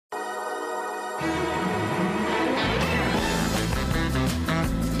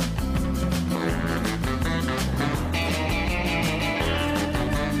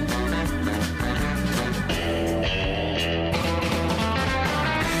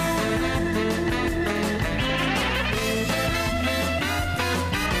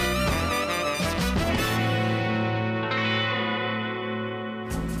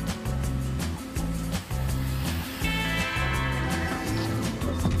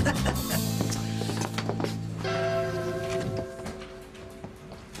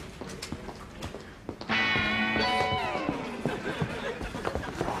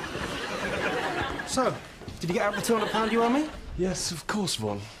So, did you get out the £200 you owe me? Yes, of course,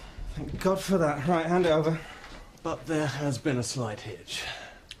 Vaughan. Thank God for that. Right, hand it over. But there has been a slight hitch.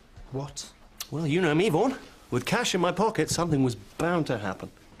 What? Well, you know me, Vaughan. With cash in my pocket, something was bound to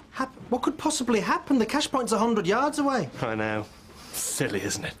happen. What could possibly happen? The cash point's 100 yards away. I know. Silly,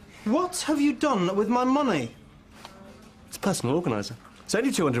 isn't it? What have you done with my money? It's personal organiser. It's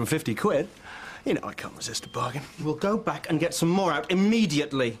only 250 quid. You know, I can't resist a bargain. We'll go back and get some more out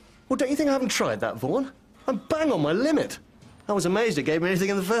immediately. Well, don't you think I haven't tried that, Vaughan? I'm bang on my limit. I was amazed it gave me anything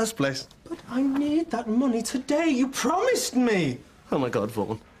in the first place. But I need that money today. You promised me. Oh, my God,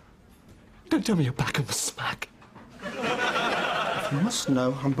 Vaughan. Don't tell me you're back on the smack. You must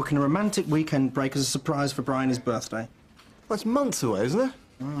know I'm booking a romantic weekend break as a surprise for Bryony's birthday. That's months away, isn't it?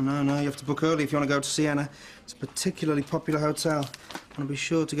 Oh, no, you have to book early if you want to go to Siena. It's a particularly popular hotel. Want to be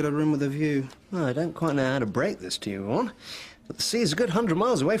sure to get a room with a view. Well, I don't quite know how to break this to you, Vaughan. But the sea is a good 100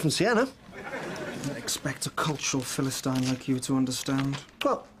 miles away from Siena. I expect a cultural Philistine like you to understand.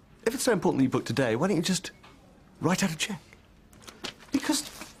 Well, if it's so important that you book today, why don't you just write out a cheque? Because,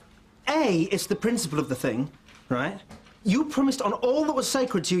 A, it's the principle of the thing, right? You promised on all that was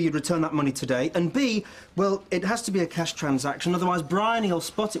sacred to you you'd return that money today, and B, well, it has to be a cash transaction, otherwise Bryony will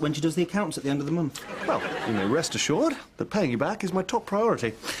spot it when she does the accounts at the end of the month. Well, you may rest assured that paying you back is my top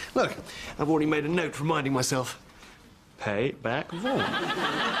priority. Look, I've already made a note reminding myself. Pay back Vaughan.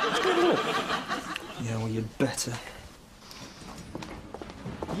 It's good, isn't it? Yeah, well, you'd better.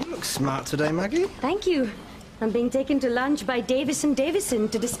 You look smart today, Maggie. Thank you. I'm being taken to lunch by Davison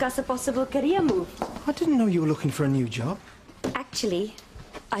to discuss a possible career move. I didn't know you were looking for a new job. Actually,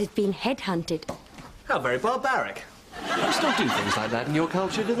 I've been headhunted. How very barbaric. They still do things like that in your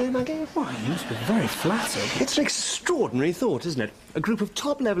culture, do they, Maggie? Why, you must be very flattered. It's an extraordinary thought, isn't it? A group of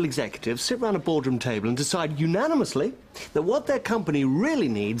top-level executives sit round a boardroom table and decide unanimously that what their company really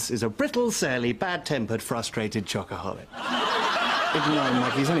needs is a brittle, surly, bad-tempered, frustrated chocoholic. Ignore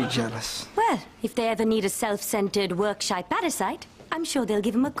Maggie, he's only jealous. Well, if they ever need a self-centered, work-shy parasite, I'm sure they'll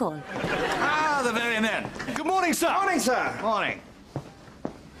give him a call. Ah, the very men. Good morning, sir. Morning, sir. Morning.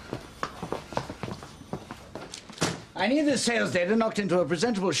 I need this sales data knocked into a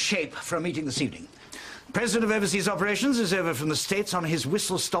presentable shape for a meeting this evening. President of Overseas Operations is over from the States on his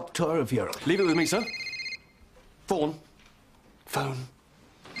whistle-stop tour of Europe. Leave it with me, sir. Vaughan. Phone.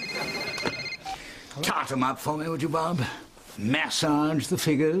 Tart 'em up for me, would you, Bob? Massage the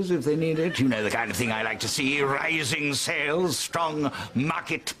figures if they need it. You know the kind of thing I like to see. Rising sales, strong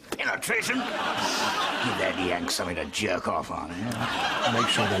market penetration. Give that yank something to jerk off on. Make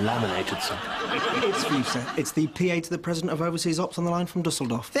sure they're laminated, sir. It's for you, sir. It's the PA to the President of Overseas Ops on the line from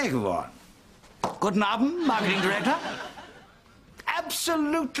Dusseldorf. Thank you, Vaughan. Guten Abend, Marketing Director.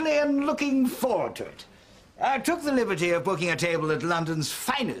 Absolutely, and looking forward to it. I took the liberty of booking a table at London's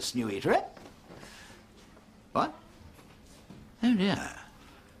finest new eatery. What? Oh, dear.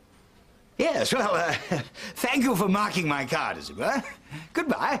 Yes, well, thank you for marking my card, as it were.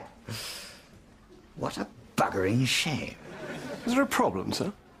 Goodbye. What a buggering shame. Is there a problem,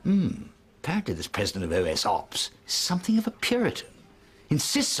 sir? Apparently this president of OS Ops is something of a Puritan.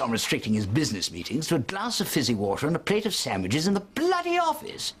 Insists on restricting his business meetings to a glass of fizzy water and a plate of sandwiches in the bloody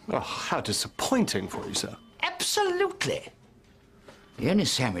office. Oh, how disappointing for you, sir. Absolutely. The only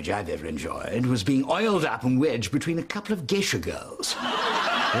sandwich I've ever enjoyed was being oiled up and wedged between a couple of geisha girls.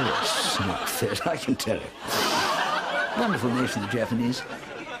 They were snug fit, I can tell you. Wonderful nation, the Japanese.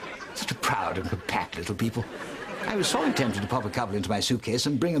 Such a proud and compact little people. I was sorely tempted to pop a couple into my suitcase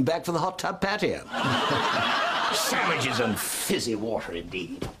and bring them back for the hot tub patio. Sandwiches and fizzy water,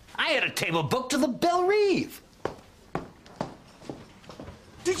 indeed. I had a table booked to the Belle Reve.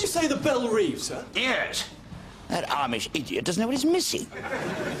 Did you say the Belle Reve, sir? Yes. That Amish idiot doesn't know what he's missing.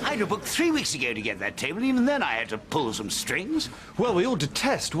 I had to book 3 weeks ago to get that table. Even then, I had to pull some strings. Well, we all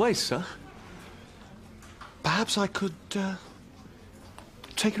detest waste, sir. Perhaps I could,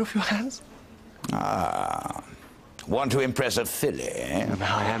 take it off your hands? Ah. Want to impress a filly, eh?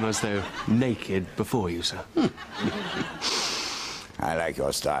 I am as though naked before you, sir. I like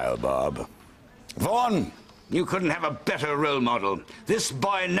your style, Bob. Vaughan, you couldn't have a better role model. This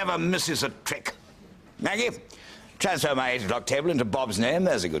boy never misses a trick. Maggie, transfer my 8 o'clock table into Bob's name.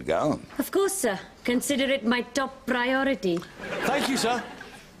 There's a good girl. Of course, sir. Consider it my top priority. Thank you, sir.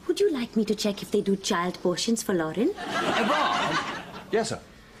 Would you like me to check if they do child portions for Lauren? Bob, Yes, sir.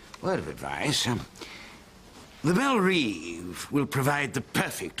 word of advice. The Belle Reve will provide the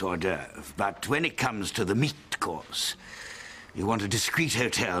perfect hors d'oeuvre, but when it comes to the meat course, you want a discreet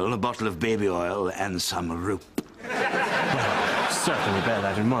hotel, a bottle of baby oil, and some rope. Certainly bear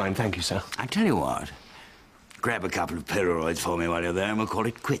that in mind, thank you, sir. I tell you what, grab a couple of Polaroids for me while you're there, and we'll call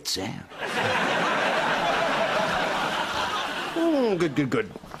it quits, eh? Good.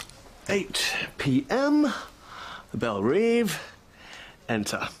 8 p.m. Belle Reve.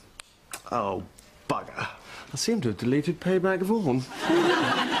 Enter. Oh, bugger. I seem to have deleted Payback Vaughan.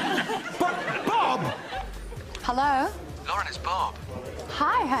 But, Bob! Hello? Lauren, it's Bob.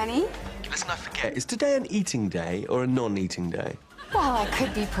 Hi, honey. Listen, I forget. Is today an eating day or a non-eating day? Well, I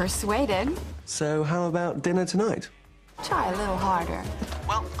could be persuaded. So how about dinner tonight? Try a little harder.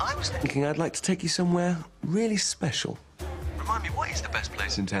 Well, I was thinking I'd like to take you somewhere really special. Remind me, what is the best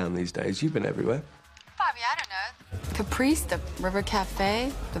place in town these days? You've been everywhere. Bobby, I don't know. Caprice, the River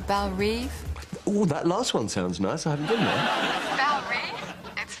Cafe, the Belle Reve. Oh, that last one sounds nice. I haven't been there. Belle Reve?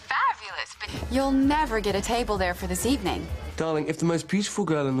 It's fabulous, but you'll never get a table there for this evening. Darling, if the most beautiful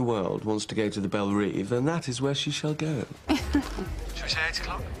girl in the world wants to go to the Belle Reve, then that is where she shall go. Shall we say 8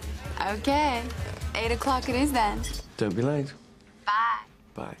 o'clock? Okay. 8 o'clock it is then. Don't be late. Bye.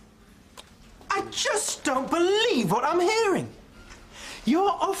 Bye. I just don't believe what I'm hearing. You're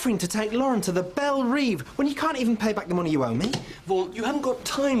offering to take Lauren to the Belle Reve when you can't even pay back the money you owe me. Vaughan, you haven't got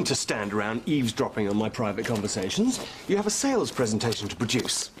time to stand around eavesdropping on my private conversations. You have a sales presentation to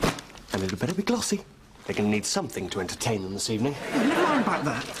produce. And it'll better be glossy. They're going to need something to entertain them this evening. Never mind about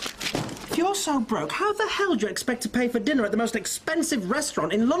that. If you're so broke, how the hell do you expect to pay for dinner at the most expensive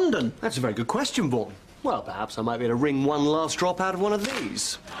restaurant in London? That's a very good question, Vaughan. Well, perhaps I might be able to wring one last drop out of one of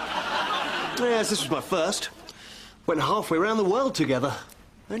these. Yes, this was my first. Went halfway around the world together.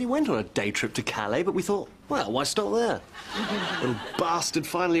 Only went on a day trip to Calais, but we thought, well, why stop there? Little bastard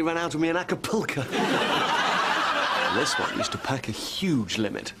finally ran out of me in Acapulco. And this one used to pack a huge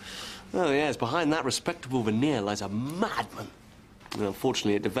limit. Oh, yes, behind that respectable veneer lies a madman. And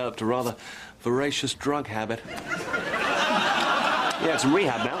unfortunately, it developed a rather voracious drug habit. Yeah, it's in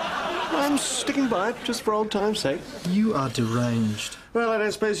rehab now. I'm sticking by it, just for old time's sake. You are deranged. Well, I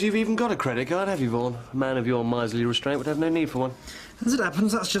don't suppose you've even got a credit card, have you, Vaughan? A man of your miserly restraint would have no need for one. As it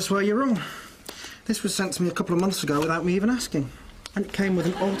happens, that's just where you're wrong. This was sent to me a couple of months ago without me even asking. And it came with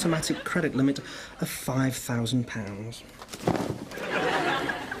an automatic credit limit of £5,000.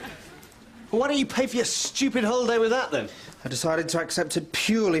 Well, why don't you pay for your stupid holiday with that, then? I decided to accept it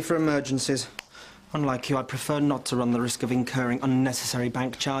purely for emergencies. Unlike you, I'd prefer not to run the risk of incurring unnecessary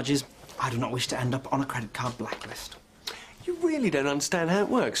bank charges. I do not wish to end up on a credit card blacklist. You really don't understand how it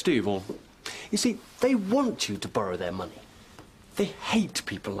works, do you, Vaughan? You see, they want you to borrow their money. They hate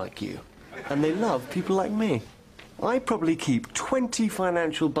people like you. And they love people like me. I probably keep 20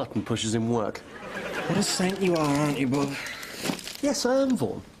 financial button pushers in work. What a saint you are, aren't you, Bob? Yes, I am,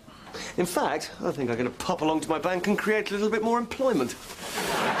 Vaughan. In fact, I think I'm going to pop along to my bank and create a little bit more employment.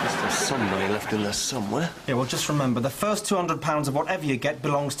 There's some money left in there somewhere. Yeah, well, just remember, the first £200 of whatever you get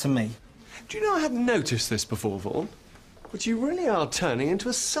belongs to me. Do you know I hadn't noticed this before, Vaughan? But you really are turning into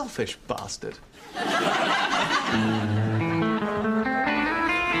a selfish bastard.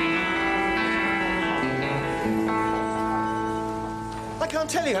 I can't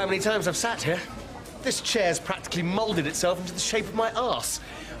tell you how many times I've sat here. This chair's practically moulded itself into the shape of my arse.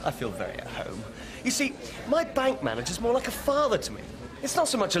 I feel very at home. You see, my bank manager's more like a father to me. It's not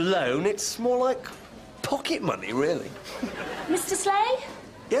so much a loan, it's more like pocket money, really. Mr. Slay,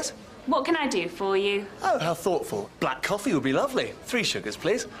 Yes? what can I do for you? Oh, how thoughtful. Black coffee would be lovely. 3 sugars,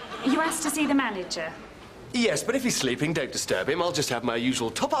 please. You asked to see the manager. Yes, but if he's sleeping, don't disturb him. I'll just have my usual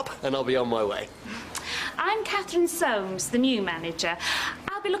top-up and I'll be on my way. I'm Catherine Soames, the new manager.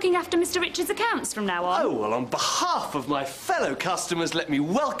 I'll be looking after Mr. Richards' accounts from now on. Oh, well, on behalf of my fellow customers, let me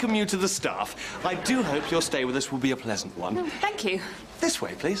welcome you to the staff. I do hope your stay with us will be a pleasant one. Oh, thank you. This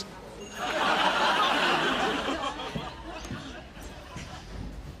way, please.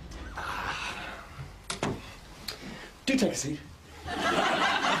 Do take a seat.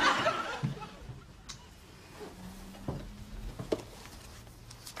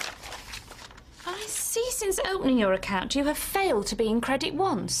 I see since opening your account you have failed to be in credit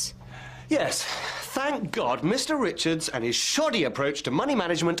once. Yes, thank God Mr. Richards and his shoddy approach to money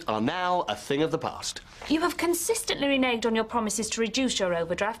management are now a thing of the past. You have consistently reneged on your promises to reduce your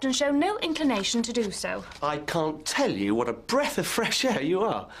overdraft and show no inclination to do so. I can't tell you what a breath of fresh air you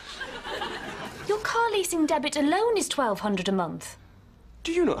are. Your car leasing debit alone is £1,200 a month.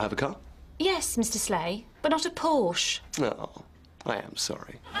 Do you not have a car? Yes, Mr. Slay, but not a Porsche. No, I am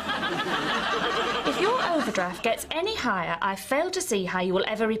sorry. If your overdraft gets any higher, I fail to see how you will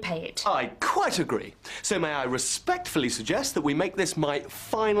ever repay it. I quite agree. So may I respectfully suggest that we make this my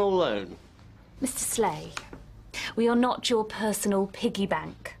final loan? Mr. Slay, we are not your personal piggy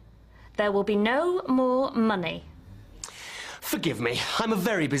bank. There will be no more money. Forgive me, I'm a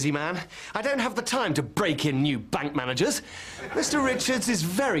very busy man. I don't have the time to break in new bank managers. Mr. Richards is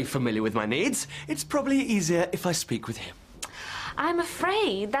very familiar with my needs. It's probably easier if I speak with him. I'm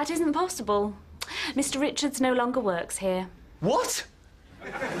afraid that isn't possible. Mr. Richards no longer works here. What?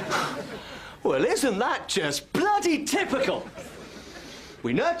 Well, isn't that just bloody typical?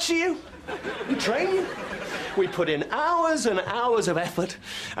 We nurture you, we train you, we put in hours and hours of effort,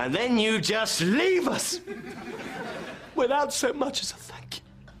 and then you just leave us without so much as a thank you.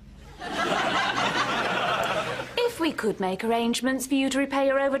 If we could make arrangements for you to repay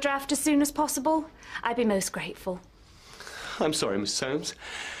your overdraft as soon as possible, I'd be most grateful. I'm sorry, Miss Soames.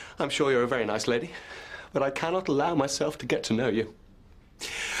 I'm sure you're a very nice lady, but I cannot allow myself to get to know you.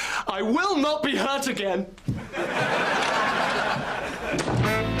 I will not be hurt again.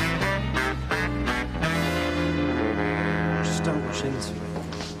 Just don't rush into it.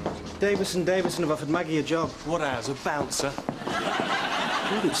 Davison have offered Maggie a job. What as a bouncer?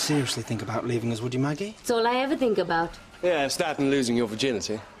 You wouldn't seriously think about leaving us, would you, Maggie? It's all I ever think about. Yes, that and losing your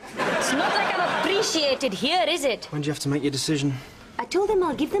virginity. It's not like I'm appreciated here, is it? When do you have to make your decision? I told them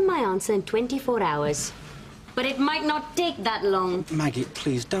I'll give them my answer in 24 hours. But it might not take that long. Maggie,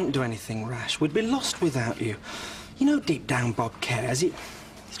 please, don't do anything rash. We'd be lost without you. You know deep down Bob cares. He's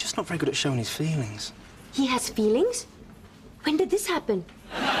just not very good at showing his feelings. He has feelings? When did this happen?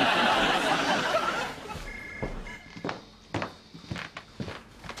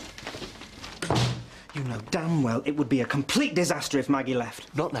 You know damn well it would be a complete disaster if Maggie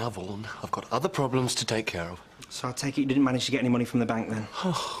left. Not now, Vaughan. I've got other problems to take care of. So I take it you didn't manage to get any money from the bank then?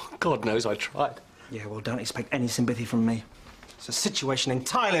 Oh, God knows I tried. Yeah, well, don't expect any sympathy from me. It's a situation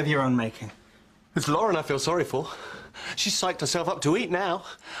entirely of your own making. It's Lauren I feel sorry for. She's psyched herself up to eat now.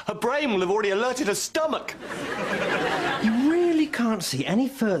 Her brain will have already alerted her stomach. You really can't see any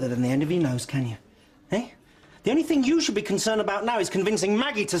further than the end of your nose, can you? Eh? The only thing you should be concerned about now is convincing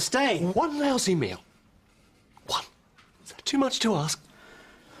Maggie to stay. One lousy meal. One. Is that too much to ask?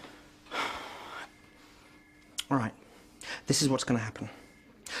 All right. This is what's going to happen.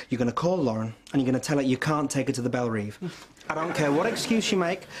 You're going to call Lauren and you're going to tell her you can't take her to the Belle Reve. I don't care what excuse you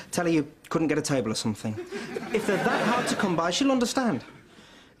make. Tell her you couldn't get a table or something. If they're that hard to come by, she'll understand.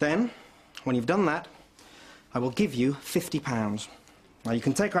 Then, when you've done that, I will give you £50. Now, you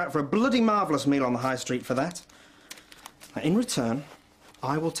can take her out for a bloody marvellous meal on the high street for that. Now, in return,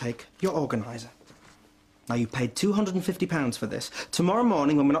 I will take your organiser. Now, you paid £250 for this. Tomorrow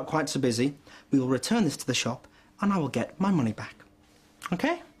morning, when we're not quite so busy, we will return this to the shop and I will get my money back.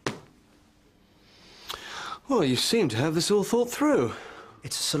 OK? Well, you seem to have this all thought through.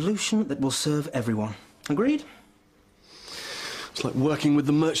 It's a solution that will serve everyone. Agreed? It's like working with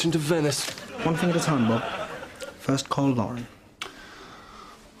the Merchant of Venice. One thing at a time, Bob. First, call Lauren.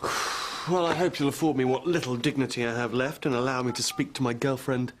 Well, I hope you'll afford me what little dignity I have left and allow me to speak to my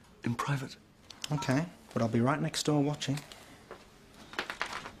girlfriend in private. OK, but I'll be right next door watching.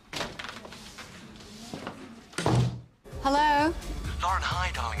 Hello? Lauren,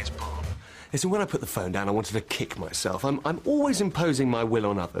 hi, darling, it's Bob. Listen, when I put the phone down, I wanted to kick myself. I'm always imposing my will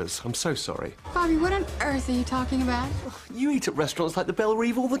on others. I'm so sorry. Bobby, what on earth are you talking about? You eat at restaurants like the Belle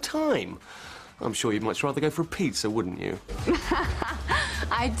Reve all the time. I'm sure you'd much rather go for a pizza, wouldn't you?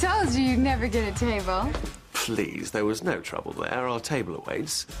 I told you you'd never get a table. Please, there was no trouble there. Our table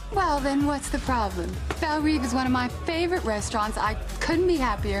awaits. Well, then what's the problem? Belle Reve is one of my favorite restaurants. I couldn't be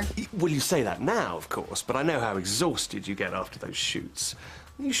happier. Well, you say that now, of course, but I know how exhausted you get after those shoots.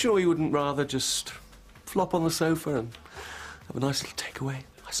 Are you sure you wouldn't rather just flop on the sofa and have a nice little takeaway?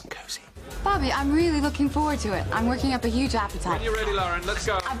 Nice and cosy. Bobby, I'm really looking forward to it. I'm working up a huge appetite. When you're ready, Lauren, let's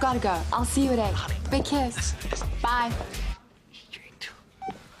go. I've got to go. I'll see you at 8. Big kiss. Bye.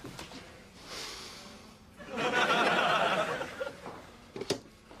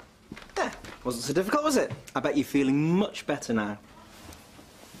 Wasn't so difficult, was it? I bet you're feeling much better now.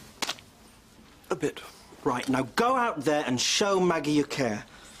 A bit. Right, now go out there and show Maggie you care.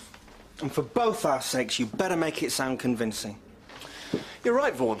 And for both our sakes, you better make it sound convincing. You're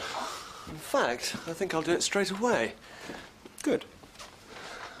right, Vaughan. In fact, I think I'll do it straight away. Good.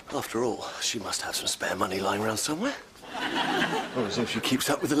 After all, she must have some spare money lying around somewhere. Not as if she keeps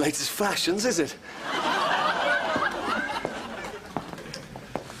up with the latest fashions, is it?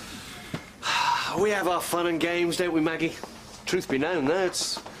 We have our fun and games, don't we, Maggie? Truth be known, though,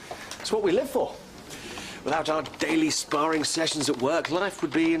 it's what we live for. Without our daily sparring sessions at work, life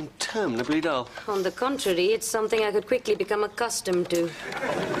would be interminably dull. On the contrary, it's something I could quickly become accustomed to.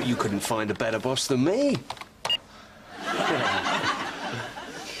 You couldn't find a better boss than me.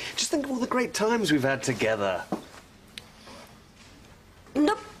 Just think of all the great times we've had together.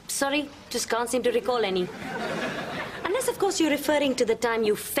 Nope, sorry, just can't seem to recall any. Unless, of course, you're referring to the time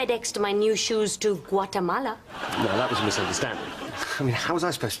you FedExed my new shoes to Guatemala. No, that was a misunderstanding. I mean, how was I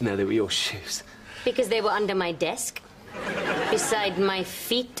supposed to know they were your shoes? Because they were under my desk, beside my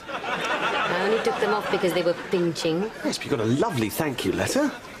feet. I only took them off because they were pinching. Yes, but you got a lovely thank you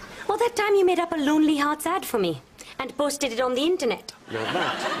letter. Well, that time you made up a Lonely Hearts ad for me and posted it on the internet. Now,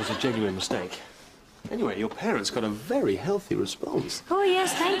 that was a genuine mistake. Anyway, your parents got a very healthy response. Oh,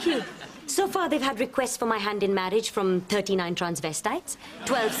 yes, thank you. So far, they've had requests for my hand in marriage from 39 transvestites,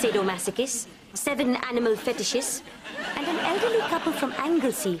 12 sadomasochists, 7 animal fetishists, and an elderly couple from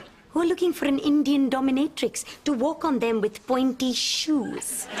Anglesey who are looking for an Indian dominatrix to walk on them with pointy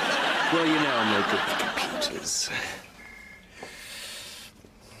shoes. Well, you know I'm no good with computers.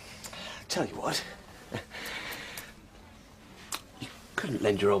 Tell you what. You couldn't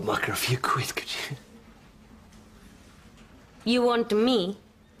lend your old mucker a few quid, could you? You want me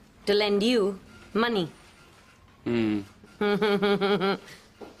to lend you money? I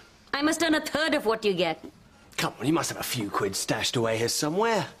must earn a third of what you get. Come on, you must have a few quid stashed away here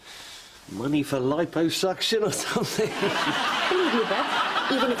somewhere. Money for liposuction or something. Believe me,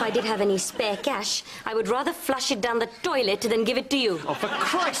 Bob, even if I did have any spare cash, I would rather flush it down the toilet than give it to you. Oh, for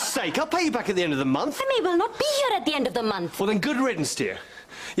Christ's sake, I'll pay you back at the end of the month. I may well not be here at the end of the month. Well, then good riddance to you.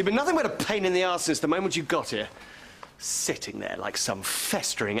 You've been nothing but a pain in the arse since the moment you got here. Sitting there like some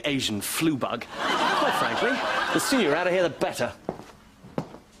festering Asian flu bug. Quite frankly, the sooner you're out of here, the better.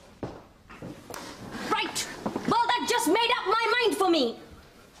 Right! Well, that just made up my mind for me.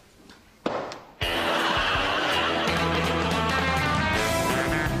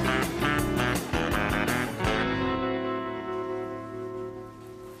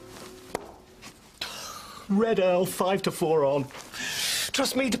 Red Earl, 5 to 4 on.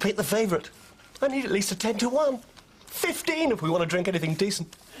 Trust me to pick the favourite. I need at least a 10 to 1. 15 if we want to drink anything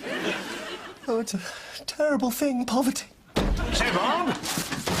decent. Oh, it's a terrible thing, poverty. So, Bob,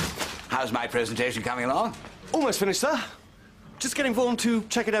 how's my presentation coming along? Almost finished, sir. Just getting Vaughan to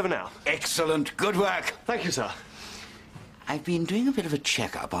check it over now. Excellent. Good work. Thank you, sir. I've been doing a bit of a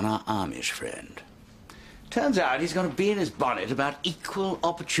checkup on our Amish friend. Turns out he's got a bee in his bonnet about equal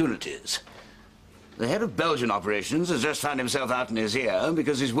opportunities. The head of Belgian operations has just found himself out in his ear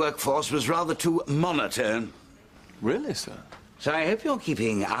because his workforce was rather too monotone. Really, sir? So I hope you're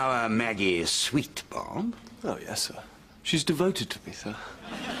keeping our Maggie sweet, Bob. Oh, yes, sir. She's devoted to me, sir.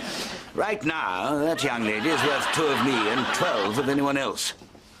 Right now, that young lady is worth 2 of me and 12 of anyone else.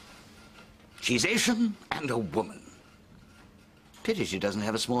 She's Asian and a woman. Pity she doesn't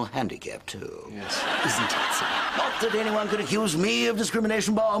have a small handicap, too. Yes, isn't it, sir? Not that anyone could accuse me of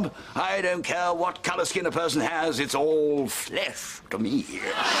discrimination, Bob. I don't care what colour skin a person has. It's all flesh to me.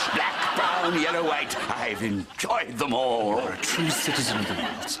 Black, brown, yellow, white. I've enjoyed them all. You're a true citizen of the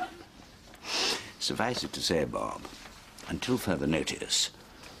world, sir. Suffice it to say, Bob, until further notice,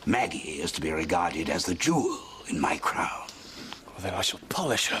 Maggie is to be regarded as the jewel in my crown. Well, then I shall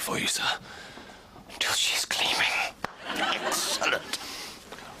polish her for you, sir, until she's gleaming. Excellent.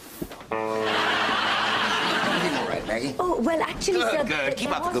 Everything all right, Maggie? Oh, well, actually, sir... Good.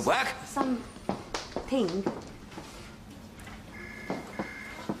 Keep up the good work. Something.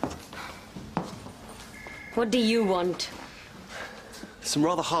 What do you want? Some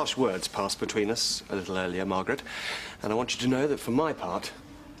rather harsh words passed between us a little earlier, Margaret, and I want you to know that for my part,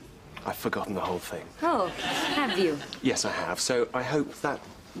 I've forgotten the whole thing. Oh, have you? Yes, I have, so I hope that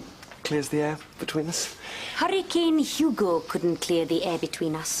clears the air between us. Hurricane Hugo couldn't clear the air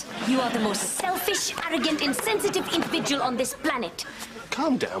between us. You are the most selfish, arrogant, insensitive individual on this planet.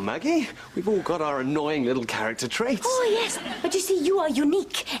 Calm down, Maggie. We've all got our annoying little character traits. Oh, yes, but you see, you are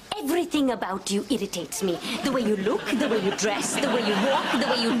unique. Everything about you irritates me. The way you look, the way you dress, the way you walk, the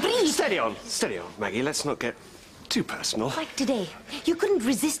way you breathe. Steady on, Maggie. Let's not get too personal. Like today, you couldn't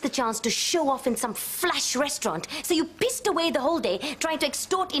resist the chance to show off in some flash restaurant, so you pissed away the whole day trying to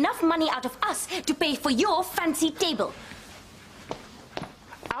extort enough money out of us to pay for your fancy table.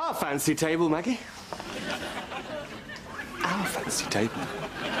 Our fancy table, Maggie. Our fancy table.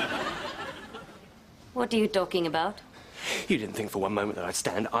 What are you talking about? You didn't think for one moment that I'd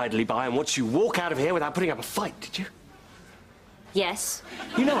stand idly by and watch you walk out of here without putting up a fight, did you? Yes.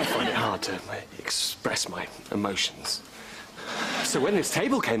 You know I find it hard to express my emotions. So when this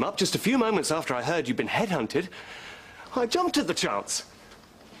table came up just a few moments after I heard you'd been headhunted, I jumped at the chance.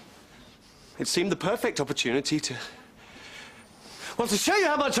 It seemed the perfect opportunity to... well, to show you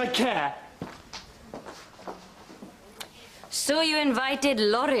how much I care. So you invited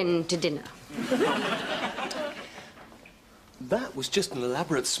Lauren to dinner? That was just an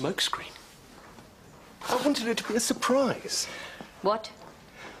elaborate smokescreen. I wanted it to be a surprise. What?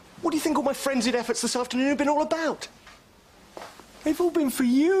 What do you think all my frenzied efforts this afternoon have been all about? They've all been for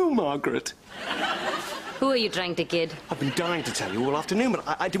you, Margaret. Who are you trying to kid? I've been dying to tell you all afternoon, but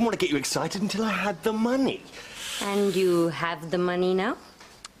I didn't want to get you excited until I had the money. And you have the money now?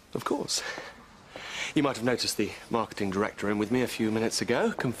 Of course. You might have noticed the marketing director in with me a few minutes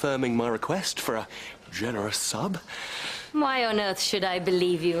ago, confirming my request for a generous sub. Why on earth should I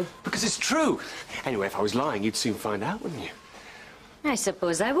believe you? Because it's true. Anyway, if I was lying, you'd soon find out, wouldn't you? I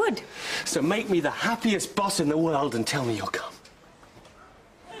suppose I would. So make me the happiest boss in the world and tell me you'll come.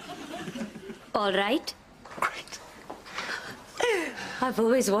 All right. Great. I've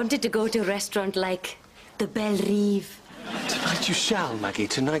always wanted to go to a restaurant like the Belle Rive. Tonight you shall, Maggie.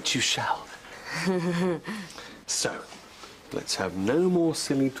 Tonight you shall. So, let's have no more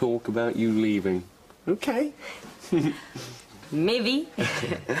silly talk about you leaving. Okay? Maybe.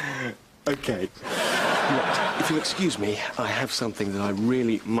 Okay. Right. If you'll excuse me, I have something that I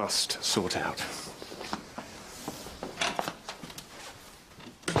really must sort out.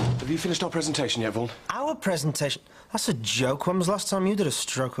 Have you finished our presentation yet, Vaughan? Our presentation? That's a joke. When was the last time you did a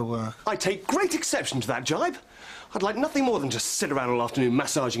stroke of work? I take great exception to that jibe. I'd like nothing more than to sit around all afternoon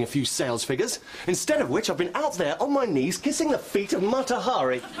massaging a few sales figures. Instead of which, I've been out there on my knees kissing the feet of Mata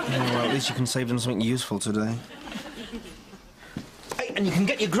Hari. Oh, well, at least you can save them something useful today. Hey, and you can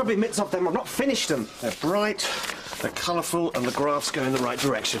get your grubby mitts off them. I've not finished them. They're bright, they're colourful, and the graphs go in the right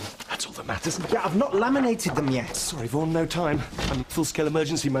direction. That's all that matters. Yeah, I've not laminated them yet. Sorry, Vaughan, no time. I'm in full-scale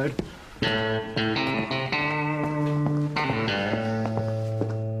emergency mode.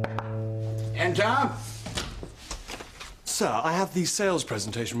 Enter. Sir, I have the sales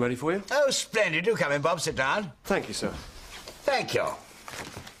presentation ready for you. Oh, splendid. Do come in, Bob. Sit down. Thank you, sir. Thank you.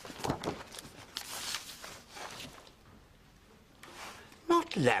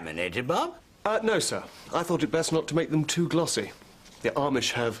 Not laminated, Bob? No, sir. I thought it best not to make them too glossy. The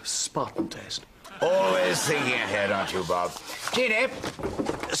Amish have Spartan taste. Always thinking ahead, aren't you, Bob? Jeannie,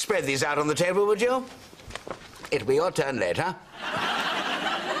 spread these out on the table, would you? It'll be your turn later.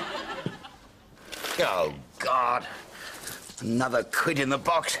 Oh, God. Another quid in the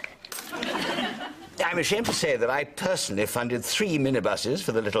box. I'm ashamed to say that I personally funded 3 minibuses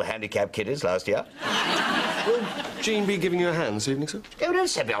for the little handicapped kiddies last year. Will Jean be giving you a hand this evening, sir? Oh, don't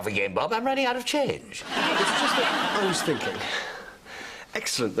set me off again, Bob. I'm running out of change. It's just that I was thinking.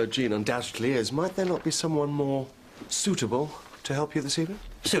 Excellent though Jean undoubtedly is, might there not be someone more suitable to help you this evening?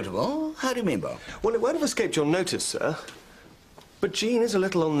 Suitable? How do you mean, Bob? Well, it won't have escaped your notice, sir. But Jean is a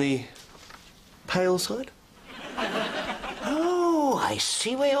little on the pale side. Oh, I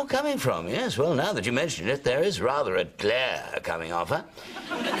see where you're coming from. Yes, well, now that you mention it, there is rather a glare coming off her.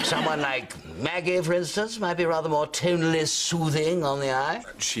 Someone like Maggie, for instance, might be rather more tonally soothing on the eye.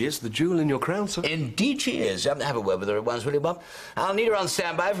 She is the jewel in your crown, sir. Indeed she is. Have a word with her at once, will you, Bob? I'll need her on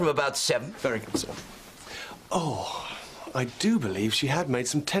standby from about 7. Very good, sir. Oh, I do believe she had made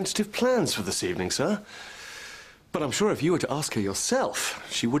some tentative plans for this evening, sir. But I'm sure if you were to ask her yourself,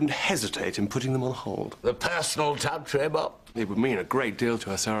 she wouldn't hesitate in putting them on hold. The personal touch, eh, Bob? It would mean a great deal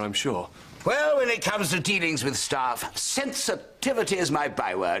to her, sir, I'm sure. Well, when it comes to dealings with staff, sensitivity is my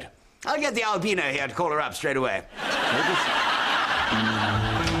byword. I'll get the albino here to call her up straight away.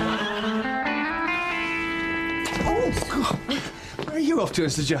 Oh, God. Where are you off to,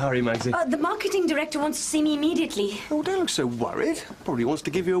 Mr. Jahari, Magsy? The marketing director wants to see me immediately. Oh, don't look so worried. Probably wants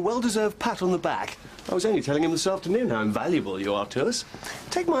to give you a well-deserved pat on the back. I was only telling him this afternoon how invaluable you are to us.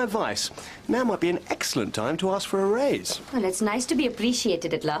 Take my advice. Now might be an excellent time to ask for a raise. Well, it's nice to be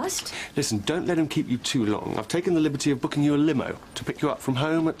appreciated at last. Listen, don't let him keep you too long. I've taken the liberty of booking you a limo to pick you up from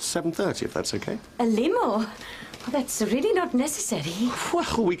home at 7:30, if that's okay. A limo? Well, that's really not necessary.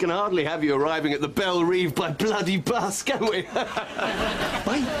 Well, we can hardly have you arriving at the Belle Rive by bloody bus, can we?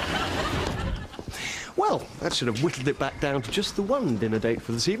 Bye. Well, that should have whittled it back down to just the one dinner date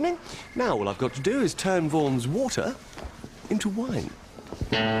for this evening. Now all I've got to do is turn Vaughan's water into wine.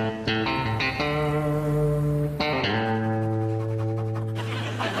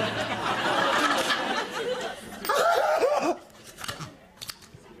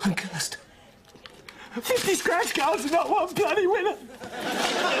 I'm cursed. cards and not one bloody winner.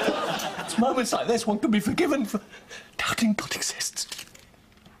 It's moments like this one can be forgiven for doubting God exists.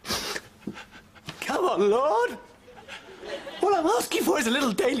 Come on, Lord. All I'm asking for is a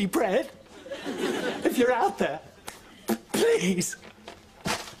little daily bread. If you're out there, please,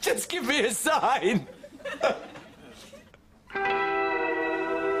 just give me a sign.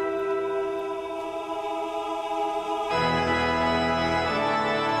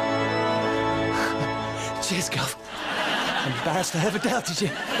 Cheers, Gov. I'm embarrassed I ever doubted you.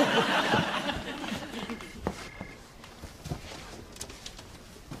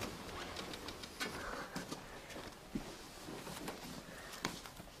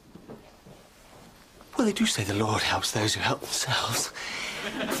 Well, they do say the Lord helps those who help themselves.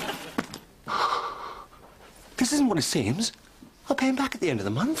 This isn't what it seems. I'll pay him back at the end of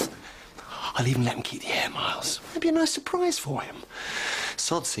the month. I'll even let him keep the air miles. It'd be a nice surprise for him.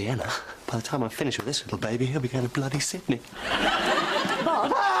 Sod Sienna. By the time I finish with this little baby, he'll be going to bloody Sydney.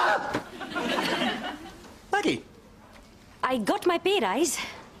 Bob? Ah! Maggie! I got my pay rise.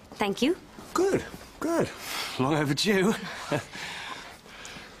 Thank you. Good, good. Long overdue.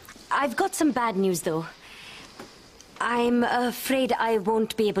 I've got some bad news, though. I'm afraid I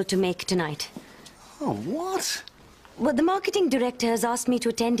won't be able to make tonight. Oh, what? Well, the marketing director has asked me to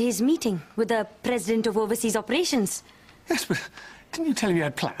attend his meeting with the president of overseas operations. Yes, but didn't you tell him you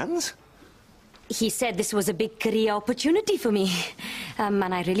had plans? He said this was a big career opportunity for me. And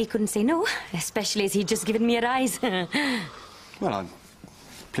I really couldn't say no, especially as he'd just given me a rise. Well, I'm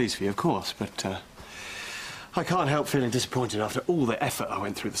pleased for you, of course, but I can't help feeling disappointed after all the effort I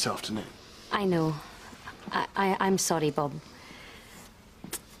went through this afternoon. I know. I'm sorry, Bob.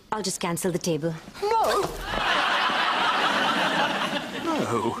 I'll just cancel the table. No!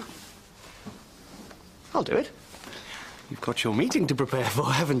 No. I'll do it. You've got your meeting to prepare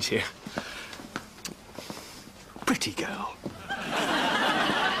for, haven't you? Pretty girl.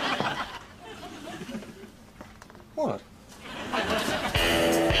 What?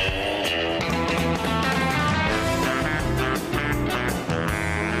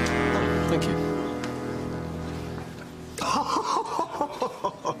 Thank you.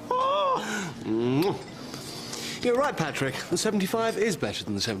 You're right, Patrick. The 75 is better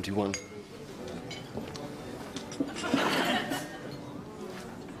than the 71.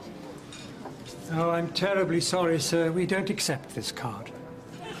 Oh, I'm terribly sorry, sir. We don't accept this card.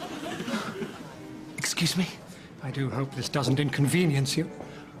 Excuse me? I do hope this doesn't inconvenience you.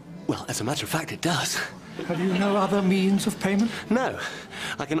 Well, as a matter of fact, it does. Have you no other means of payment? No,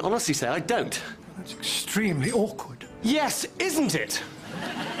 I can honestly say I don't. That's extremely awkward. Yes, isn't it?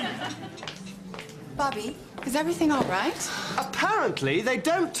 Bobby, is everything all right? Apparently, they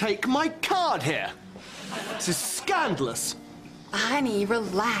don't take my card here. This is scandalous. Honey,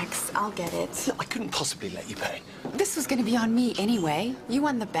 relax. I'll get it. I couldn't possibly let you pay. This was going to be on me anyway. You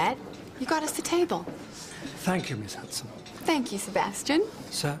won the bet. You got us the table. Thank you, Miss Hudson. Thank you, Sebastian.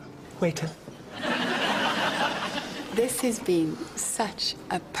 Sir? Waiter. This has been such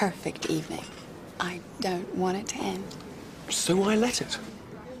a perfect evening. I don't want it to end. So I let it.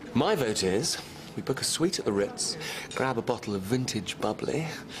 My vote is we book a suite at the Ritz, grab a bottle of vintage bubbly,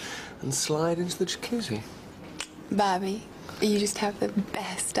 and slide into the jacuzzi. Bobby, you just have the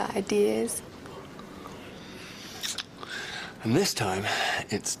best ideas. And this time,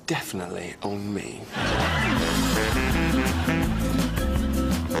 it's definitely on me.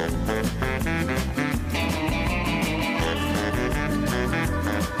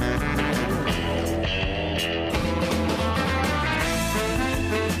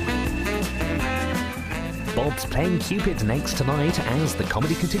 Bob's Playing Cupid next tonight as the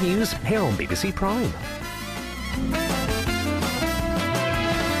comedy continues here on BBC Prime.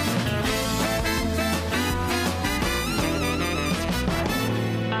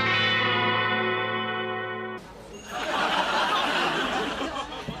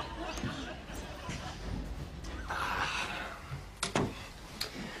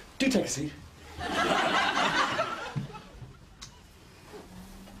 Do take a seat.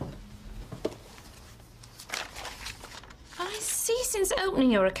 I see since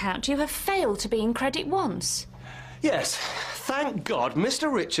opening your account you have failed to be in credit once. Yes, thank God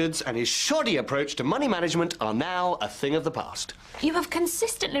Mr. Richards and his shoddy approach to money management are now a thing of the past. You have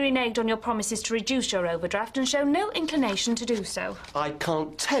consistently reneged on your promises to reduce your overdraft and show no inclination to do so. I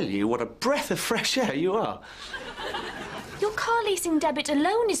can't tell you what a breath of fresh air you are. Your car leasing debit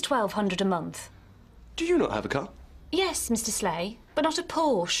alone is $1,200 a month. Do you not have a car? Yes, Mr. Slay, but not a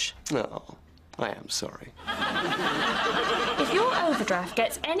Porsche. No. I am sorry. If your overdraft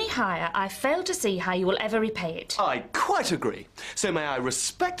gets any higher, I fail to see how you will ever repay it. I quite agree. So may I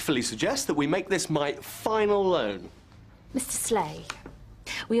respectfully suggest that we make this my final loan? Mr. Slay,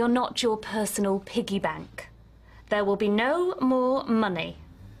 we are not your personal piggy bank. There will be no more money.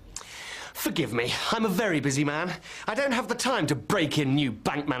 Forgive me, I'm a very busy man. I don't have the time to break in new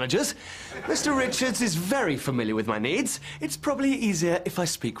bank managers. Mr. Richards is very familiar with my needs. It's probably easier if I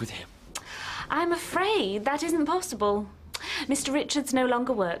speak with him. I'm afraid that isn't possible. Mr. Richards no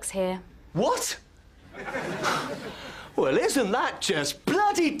longer works here. What? Well, isn't that just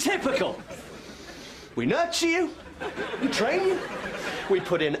bloody typical? We nurture you, we train you, we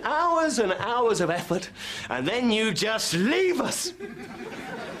put in hours and hours of effort, and then you just leave us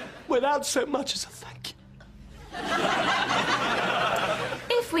without so much as a thank you.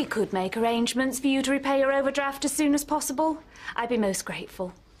 If we could make arrangements for you to repay your overdraft as soon as possible, I'd be most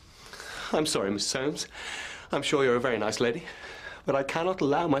grateful. I'm sorry, Miss Soames. I'm sure you're a very nice lady, but I cannot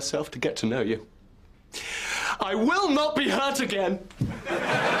allow myself to get to know you. I will not be hurt again.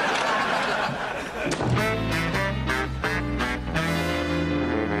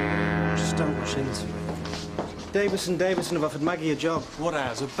 Just don't rush into it. Davis and Davison have offered Maggie a job. What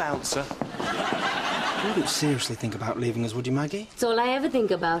as, a bouncer? You wouldn't seriously think about leaving us, would you, Maggie? It's all I ever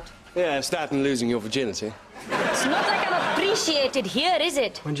think about. Yeah, starting losing your virginity. It's not like I'm appreciated here, is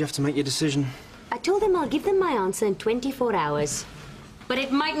it? When do you have to make your decision? I told them I'll give them my answer in 24 hours. But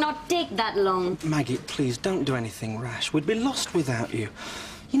it might not take that long. Maggie, please, don't do anything rash. We'd be lost without you.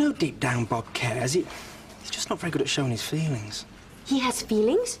 You know deep down Bob cares. He's just not very good at showing his feelings. He has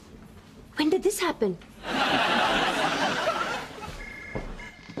feelings? When did this happen?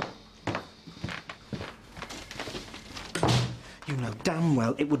 You know damn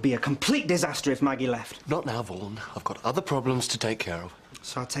well it would be a complete disaster if Maggie left. Not now, Vaughan. I've got other problems to take care of.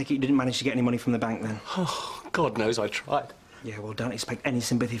 So I take it you didn't manage to get any money from the bank then? Oh, God knows I tried. Yeah, well, don't expect any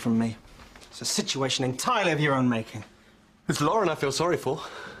sympathy from me. It's a situation entirely of your own making. It's Lauren I feel sorry for.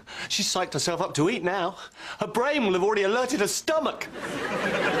 She's psyched herself up to eat now. Her brain will have already alerted her stomach.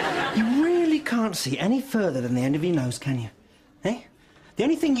 You really can't see any further than the end of your nose, can you? Eh? The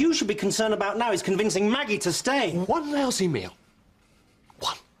only thing you should be concerned about now is convincing Maggie to stay. One lousy meal.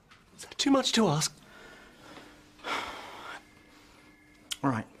 One. Is that too much to ask? All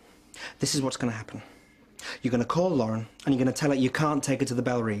right. This is what's going to happen. You're going to call Lauren and you're going to tell her you can't take her to the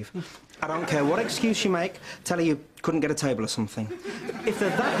Belle Reve. I don't care what excuse you make. Tell her you couldn't get a table or something. If they're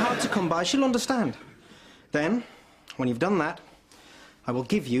that hard to come by, she'll understand. Then, when you've done that, I will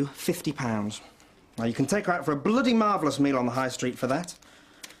give you £50. Now, you can take her out for a bloody marvellous meal on the high street for that.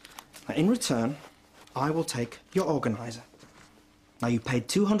 Now, in return, I will take your organiser. Now, you paid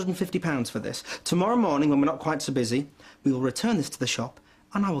 £250 for this. Tomorrow morning, when we're not quite so busy, we will return this to the shop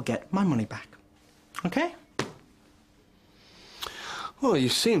and I will get my money back. OK? Well, you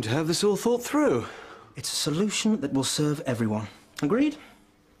seem to have this all thought through. It's a solution that will serve everyone. Agreed?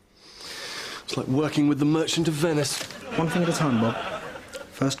 It's like working with the Merchant of Venice. One thing at a time, Bob.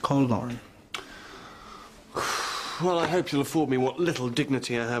 First, call Lauren. Well, I hope you'll afford me what little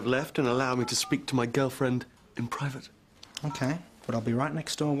dignity I have left and allow me to speak to my girlfriend in private. OK, but I'll be right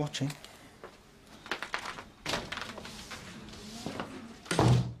next door watching.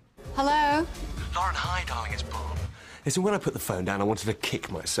 Hello? Lauren, hi, darling, it's Bob. Listen, when I put the phone down, I wanted to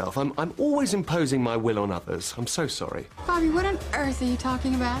kick myself. I'm always imposing my will on others. I'm so sorry. Bobby, what on earth are you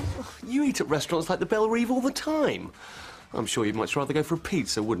talking about? You eat at restaurants like the Belle Reve all the time. I'm sure you'd much rather go for a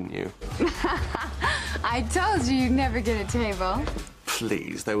pizza, wouldn't you? I told you you'd never get a table.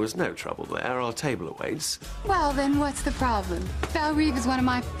 Please, there was no trouble there. Our table awaits. Well, then what's the problem? Belle Reve is one of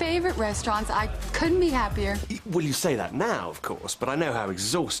my favorite restaurants. I couldn't be happier. Well, you say that now, of course, but I know how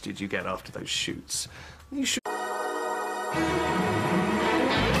exhausted you get after those shoots. You should...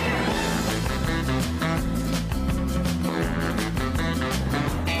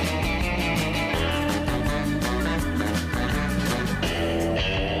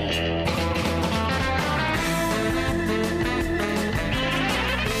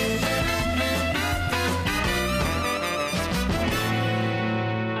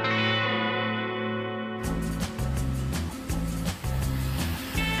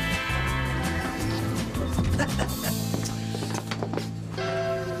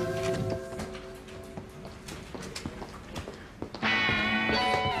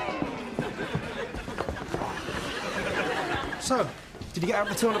 So, did you get out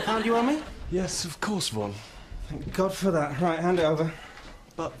the £200 you owe me? Yes, of course, Vaughan. Thank God for that. Right, hand it over.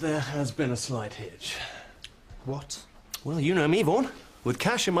 But there has been a slight hitch. What? Well, you know me, Vaughan. With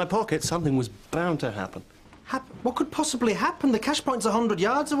cash in my pocket, something was bound to happen. What could possibly happen? The cash point's 100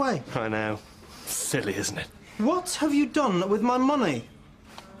 yards away. I know. Silly, isn't it? What have you done with my money?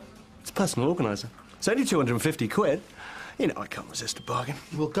 It's a personal organiser. It's only 250 quid. You know I can't resist a bargain.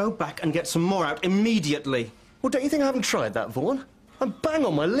 We'll go back and get some more out immediately. Well, don't you think I haven't tried that, Vaughan? I'm bang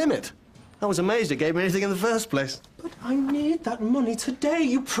on my limit. I was amazed it gave me anything in the first place. But I need that money today.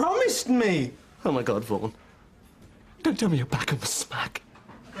 You promised me. Oh, my God, Vaughan. Don't tell me you're back on the smack.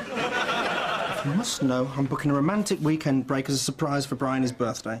 You must know I'm booking a romantic weekend break as a surprise for Bryony's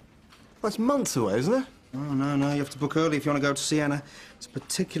birthday. That's months away, isn't it? Oh, no, you have to book early if you want to go to Siena. It's a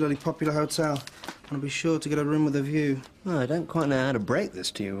particularly popular hotel. Want to be sure to get a room with a view. Well, I don't quite know how to break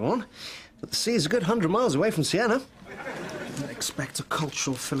this to you, Vaughan, but the sea is a good 100 miles away from Siena. I expect a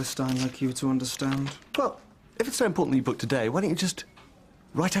cultural Philistine like you to understand. Well, if it's so important that you book today, why don't you just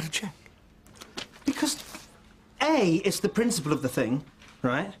write out a cheque? Because, A, it's the principle of the thing,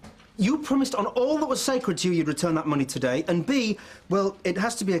 right? You promised on all that was sacred to you you'd return that money today, and B, well, it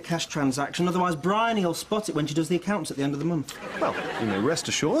has to be a cash transaction, otherwise Bryony will spot it when she does the accounts at the end of the month. Well, you may rest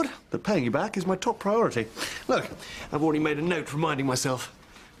assured that paying you back is my top priority. Look, I've already made a note reminding myself.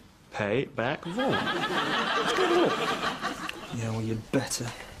 Pay back Vaughan. Let's go to work. Yeah, well, you'd better.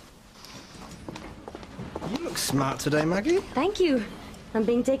 You look smart today, Maggie. Thank you. I'm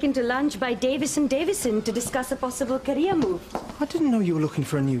being taken to lunch by Davison to discuss a possible career move. I didn't know you were looking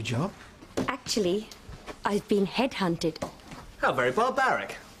for a new job. Actually, I've been headhunted. How very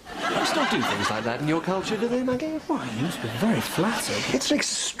barbaric. Most don't do things like that in your culture, do they, Maggie? Why, you must be very flattered. It's an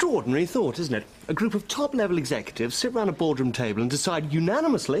extraordinary thought, isn't it? A group of top-level executives sit round a boardroom table and decide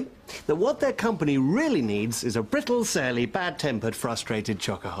unanimously that what their company really needs is a brittle, surly, bad-tempered, frustrated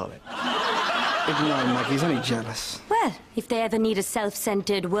chocoholic. Ignore him, Maggie. He's only jealous. Well, if they ever need a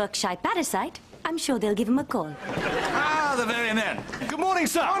self-centered, work-shy parasite, I'm sure they'll give him a call. Ah, the very men. Good morning,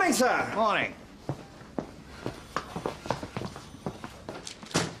 sir. Morning, sir. Morning.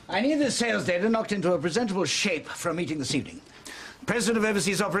 I need this sales data knocked into a presentable shape for a meeting this evening. President of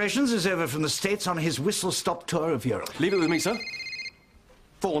Overseas Operations is over from the States on his whistle-stop tour of Europe. Leave it with me, sir.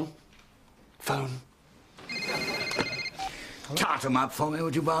 Vaughan. Phone. Tart 'em up for me,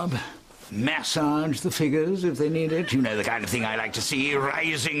 would you, Bob? Massage the figures if they need it. You know the kind of thing I like to see.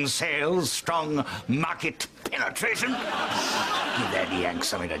 Rising sales, strong market penetration. Give that yank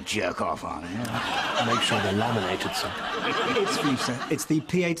something to jerk off on. Make sure they're laminated, sir. It's for you, sir. It's the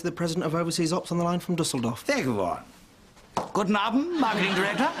PA to the President of Overseas Ops on the line from Dusseldorf. Thank you, Vaughan. Guten Abend, Marketing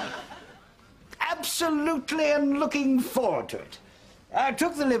Director. Absolutely, and looking forward to it. I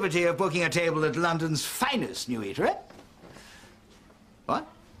took the liberty of booking a table at London's finest new eatery. What?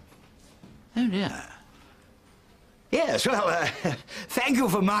 Oh, dear. Yes, well, thank you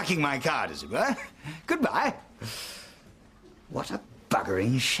for marking my card, as it were. Goodbye. What a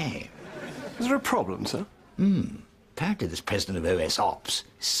buggering shame. Is there a problem, sir? Apparently this president of OS Ops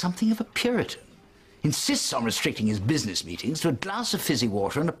is something of a Puritan. Insists on restricting his business meetings to a glass of fizzy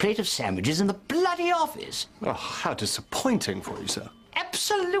water and a plate of sandwiches in the bloody office. Oh, how disappointing for you, sir.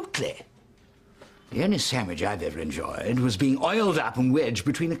 Absolutely. The only sandwich I've ever enjoyed was being oiled up and wedged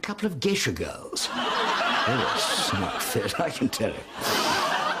between a couple of geisha girls. They were a snug fit, I can tell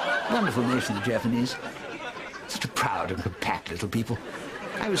you. Wonderful nation, the Japanese. Such a proud and compact little people.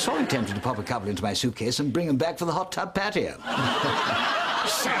 I was sorely tempted to pop a couple into my suitcase and bring them back for the hot tub patio.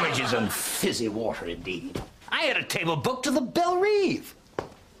 Sandwiches and fizzy water, indeed. I had a table booked to the Belle Reve.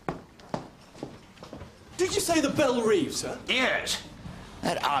 Did you say the Belle Reve, sir? Yes.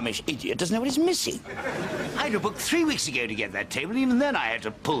 That Amish idiot doesn't know what he's missing. I had to book 3 weeks ago to get that table. Even then I had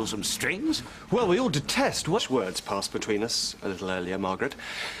to pull some strings. Well, we all detest what words passed between us a little earlier, Margaret.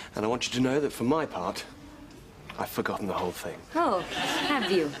 And I want you to know that for my part, I've forgotten the whole thing. Oh,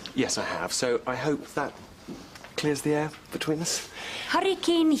 have you? Yes, I have. So I hope that clears the air between us.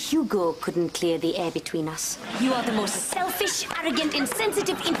 Hurricane Hugo couldn't clear the air between us. You are the most selfish, arrogant,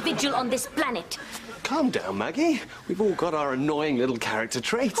 insensitive individual on this planet. Calm down, Maggie. We've all got our annoying little character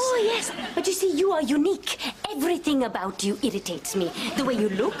traits. Oh, yes, but you see, you are unique. Everything about you irritates me. The way you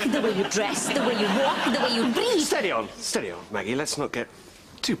look, the way you dress, the way you walk, the way you breathe. Steady on, Maggie. Let's not get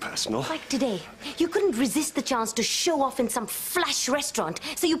too personal. Like today, you couldn't resist the chance to show off in some flash restaurant,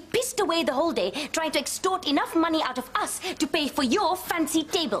 so you pissed away the whole day trying to extort enough money out of us to pay for your fancy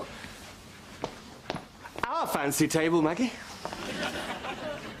table. Our fancy table, Maggie.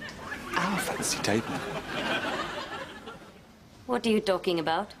 Our fancy table. What are you talking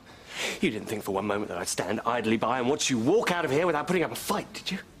about? You didn't think for one moment that I'd stand idly by and watch you walk out of here without putting up a fight,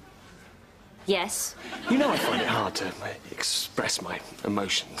 did you? Yes. You know I find it hard to express my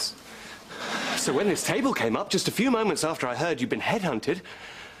emotions. So when this table came up, just a few moments after I heard you'd been headhunted,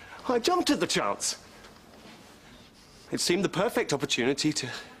 I jumped at the chance. It seemed the perfect opportunity to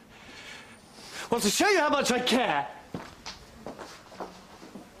Well, to show you how much I care...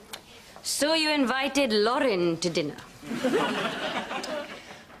 So you invited Lauren to dinner?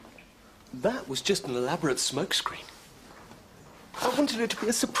 That was just an elaborate smokescreen. I wanted it to be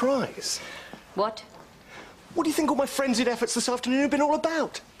a surprise. What? What do you think all my frenzied efforts this afternoon have been all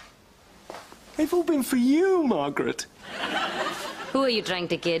about? They've all been for you, Margaret. Who are you trying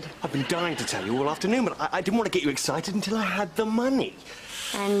to kid? I've been dying to tell you all afternoon, but I didn't want to get you excited until I had the money.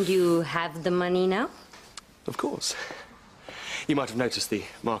 And you have the money now? Of course. You might have noticed the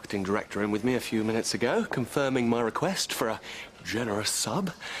marketing director in with me a few minutes ago, confirming my request for a generous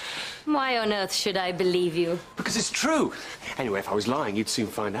sub. Why on earth should I believe you? Because it's true. Anyway, if I was lying, you'd soon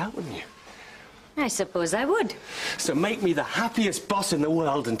find out, wouldn't you? I suppose I would. So make me the happiest boss in the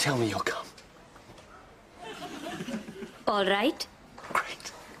world and tell me you'll come. All right.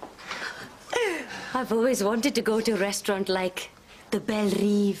 Great. I've always wanted to go to a restaurant like the Belle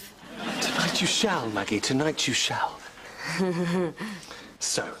Rive. Tonight you shall, Maggie. Tonight you shall.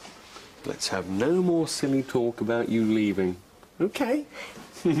 So, let's have no more silly talk about you leaving. Okay?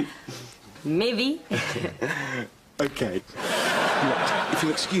 Maybe. Okay. Right. If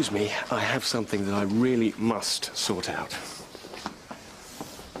you'll excuse me, I have something that I really must sort out.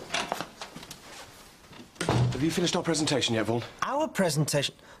 Have you finished our presentation yet, Vaughan? Our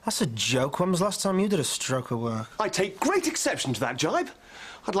presentation? That's a joke. When was the last time you did a stroke of work? I take great exception to that jibe.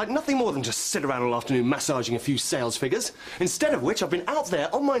 I'd like nothing more than just sit around all afternoon massaging a few sales figures. Instead of which, I've been out there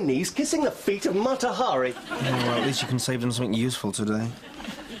on my knees kissing the feet of Mata Hari. Oh, well, at least you can save them something useful today.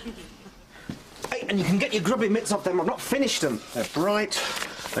 Hey, and you can get your grubby mitts off them. I've not finished them. They're bright,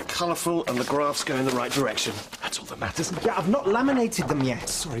 they're colourful, and the graphs go in the right direction. That's all that matters. Yeah, I've not laminated them yet.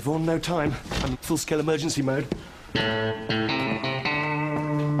 Sorry, Vaughan, no time. I'm in full-scale emergency mode.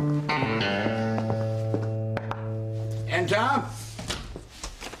 Enter.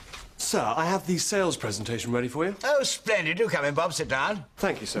 Sir, I have the sales presentation ready for you. Oh, splendid. Do come in, Bob. Sit down.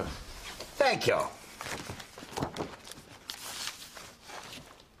 Thank you, sir. Thank you.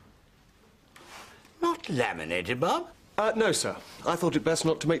 Not laminated, Bob? No, sir. I thought it best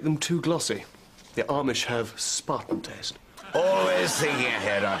not to make them too glossy. The Amish have Spartan taste. Always thinking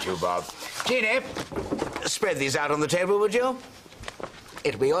ahead, aren't you, Bob? Jeannie, spread these out on the table, would you?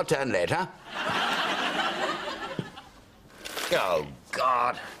 It'll be your turn later. Oh,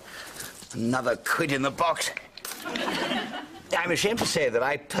 God. Another quid in the box. I'm ashamed to say that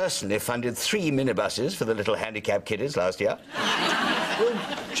I personally funded 3 minibuses for the little handicapped kiddies last year. Will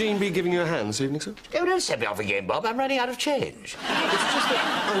Jean be giving you a hand this evening, sir? Oh, don't set me off again, Bob. I'm running out of change. It's just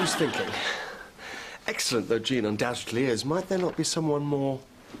that I was thinking. Excellent though Jean undoubtedly is, might there not be someone more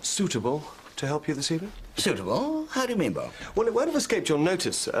suitable to help you this evening? Suitable? How do you mean, Bob? Well, it won't have escaped your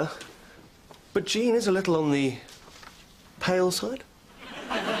notice, sir. But Jean is a little on the pale side.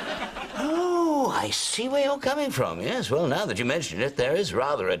 Oh, I see where you're coming from. Yes, well, now that you mention it, there is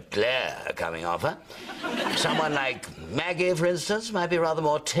rather a glare coming off her. Someone like Maggie, for instance, might be rather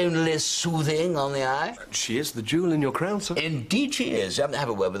more tonally soothing on the eye. She is the jewel in your crown, sir. Indeed she is. Have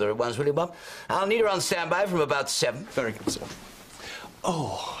a word with her at once, will you, Bob? I'll need her on standby from about 7. Very good, sir.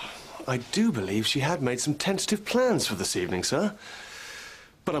 Oh, I do believe she had made some tentative plans for this evening, sir.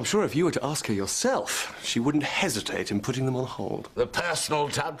 But I'm sure if you were to ask her yourself, she wouldn't hesitate in putting them on hold. The personal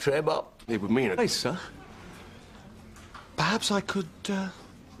touch, eh, Bob? It would mean a place, sir. Perhaps I could,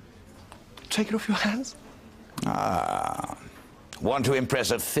 take it off your hands? Ah. Want to impress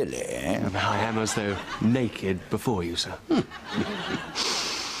a filly, eh? I am as though naked before you, sir.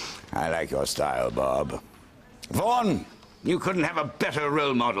 I like your style, Bob. Vaughan, you couldn't have a better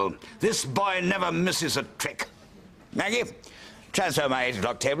role model. This boy never misses a trick. Maggie, transfer my 8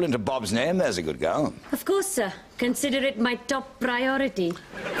 o'clock table into Bob's name. There's a good girl. Of course, sir. Consider it my top priority.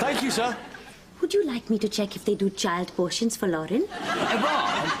 Thank you, sir. Would you like me to check if they do child portions for Lauren?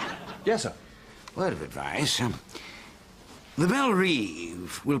 Bob, Yes, sir. word of advice. The Belle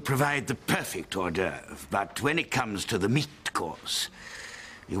Rive will provide the perfect hors d'oeuvre, but when it comes to the meat course,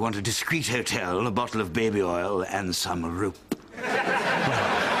 you want a discreet hotel, a bottle of baby oil, and some rope.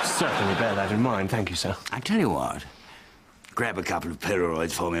 Certainly bear that in mind, thank you, sir. I tell you what, grab a couple of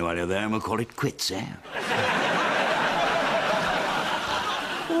Polaroids for me while you're there, and we'll call it quits, eh?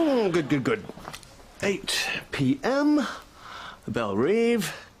 Good. 8 p.m. Belle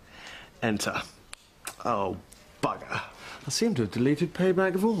Rive. Enter. Oh, bugger. I seem to have deleted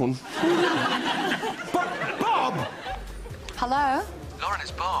Payback Vaughan. Bob! Hello? Lauren,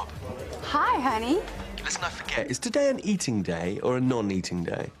 it's Bob. Hi, honey. Listen, I forget, is today an eating day or a non-eating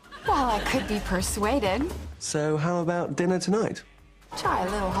day? Well, I could be persuaded. So how about dinner tonight? Try a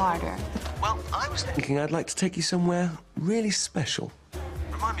little harder. Well, I was thinking I'd like to take you somewhere really special.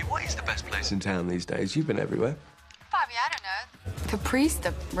 Remind me, what is Capri's the best place in town these days. You've been everywhere. Bobby, I don't know. Caprice,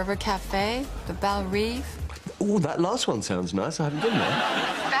 the River Cafe, the Belle Reve. Oh, that last one sounds nice. I haven't been there.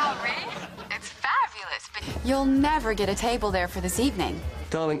 Belle Reve? It's fabulous, but you'll never get a table there for this evening.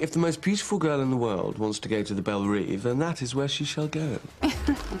 Darling, if the most beautiful girl in the world wants to go to the Belle Reve, then that is where she shall go.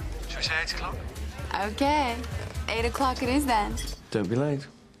 Shall we say 8 o'clock? Okay. 8 o'clock it is then. Don't be late.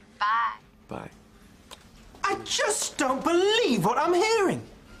 Bye. Bye. I just don't believe what I'm hearing.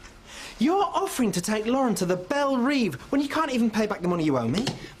 You're offering to take Lauren to the Belle Reve when you can't even pay back the money you owe me.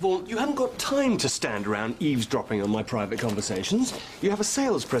 Vaughan, you haven't got time to stand around eavesdropping on my private conversations. You have a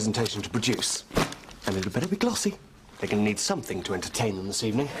sales presentation to produce. And it'd better be glossy. They're going to need something to entertain them this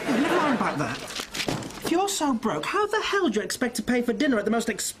evening. Never mind about that. If you're so broke, how the hell do you expect to pay for dinner at the most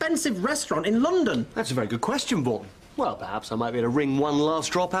expensive restaurant in London? That's a very good question, Vaughan. Well, perhaps I might be able to wring one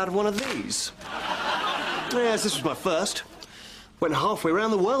last drop out of one of these. Yes, this was my first. Went halfway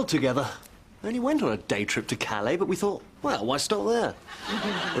around the world together. Only went on a day trip to Calais, but we thought, well, why stop there?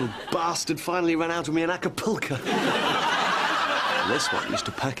 Little bastard finally ran out of me in Acapulco. And this one used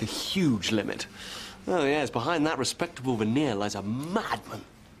to pack a huge limit. Oh, yes, behind that respectable veneer lies a madman.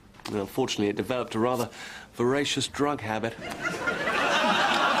 And unfortunately, it developed a rather voracious drug habit.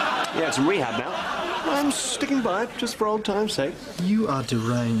 Yeah, it's in rehab now. I'm sticking by it, just for old time's sake. You are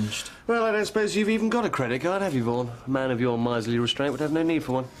deranged. Well, I don't suppose you've even got a credit card, have you, Vaughan? A man of your miserly restraint would have no need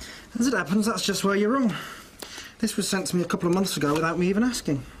for one. As it happens, that's just where you're wrong. This was sent to me a couple of months ago without me even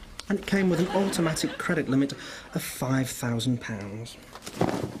asking. And it came with an automatic credit limit of £5,000.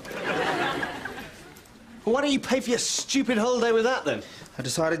 Well, why don't you pay for your stupid holiday with that, then? I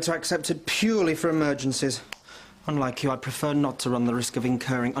decided to accept it purely for emergencies. Unlike you, I'd prefer not to run the risk of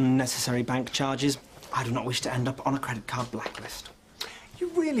incurring unnecessary bank charges. I do not wish to end up on a credit card blacklist. You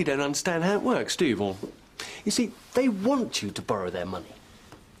really don't understand how it works, do you, Vaughan? You see, they want you to borrow their money.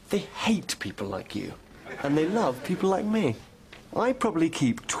 They hate people like you. And they love people like me. I probably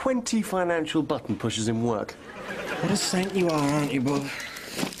keep 20 financial button pushers in work. What a saint you are, aren't you, Bob?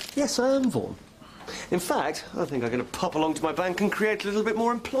 Yes, I am, Vaughan. In fact, I think I'm going to pop along to my bank and create a little bit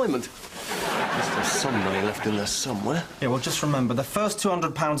more employment. At least there's some money left in there somewhere. Yeah, well, just remember, the first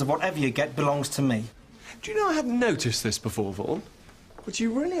 £200 of whatever you get belongs to me. Do you know I hadn't noticed this before, Vaughan? But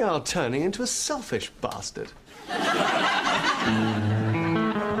you really are turning into a selfish bastard. I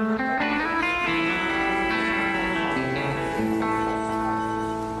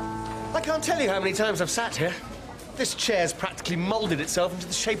can't tell you how many times I've sat here. This chair's practically moulded itself into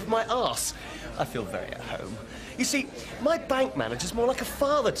the shape of my arse. I feel very at home. You see, my bank manager's more like a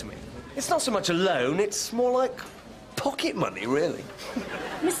father to me. It's not so much a loan, it's more like pocket money, really.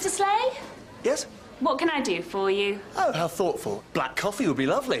 Mr. Slay? Yes? What can I do for you? Oh, how thoughtful. Black coffee would be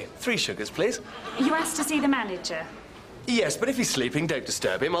lovely. 3 sugars, please. You asked to see the manager. Yes, but if he's sleeping, don't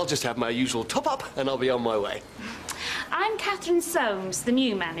disturb him. I'll just have my usual top-up, and I'll be on my way. I'm Catherine Soames, the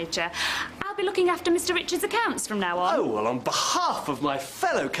new manager. I'll be looking after Mr. Richards' accounts from now on. Oh, well, on behalf of my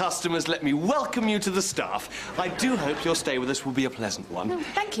fellow customers, let me welcome you to the staff. I do hope your stay with us will be a pleasant one. Oh,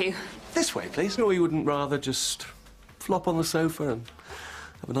 thank you. This way, please. Or you wouldn't rather just flop on the sofa and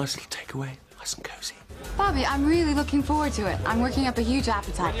have a nice little takeaway? Nice and cosy. Bobby, I'm really looking forward to it. I'm working up a huge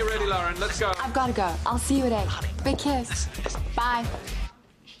appetite. When you're ready, Lauren, let's go. I've got to go. I'll see you at 8. Big kiss. Bye.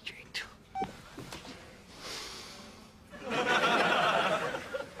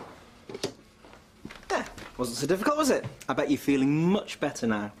 There. Wasn't so difficult, was it? I bet you're feeling much better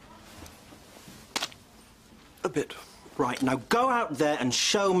now. A bit. Right, now go out there and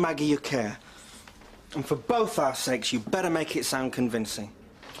show Maggie you care. And for both our sakes, you better make it sound convincing.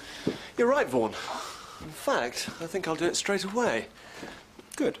 You're right, Vaughan. In fact, I think I'll do it straight away.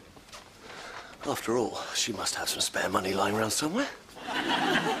 Good. After all, she must have some spare money lying around somewhere.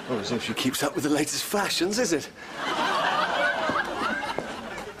 Not as if she keeps up with the latest fashions, is it?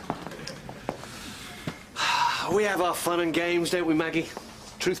 We have our fun and games, don't we, Maggie?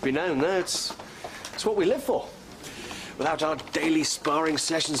 Truth be known, though, it's what we live for. Without our daily sparring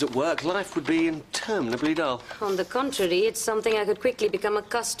sessions at work, life would be interminably dull. On the contrary, it's something I could quickly become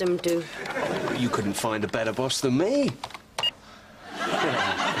accustomed to. You couldn't find a better boss than me.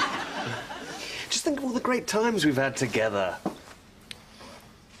 Just think of all the great times we've had together.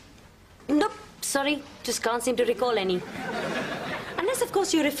 Nope, sorry, just can't seem to recall any. Unless, of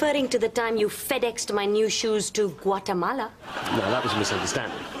course, you're referring to the time you FedExed my new shoes to Guatemala. No, that was a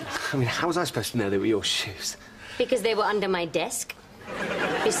misunderstanding. I mean, how was I supposed to know they were your shoes? Because they were under my desk,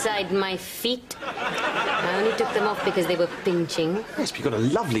 beside my feet. I only took them off because they were pinching. Yes, but you got a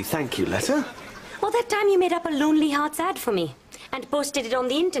lovely thank you letter. Well, that time you made up a Lonely Hearts ad for me and posted it on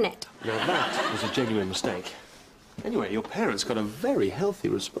the internet. Now, that was a genuine mistake. Anyway, your parents got a very healthy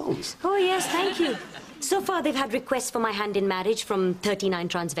response. Oh, yes, thank you. So far, they've had requests for my hand in marriage from 39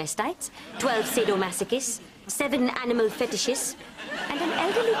 transvestites, 12 sadomasochists, 7 animal fetishists, and an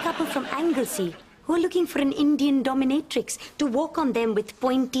elderly couple from Anglesey who are looking for an Indian dominatrix to walk on them with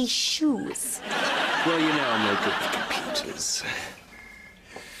pointy shoes. Well, you know I'm no good with computers.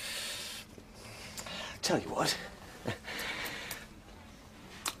 Tell you what.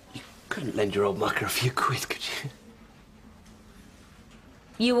 You couldn't lend your old mucker a few quid, could you?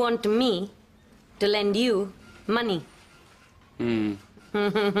 You want me to lend you money? I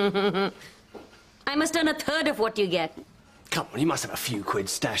must earn a third of what you get. Come on, you must have a few quid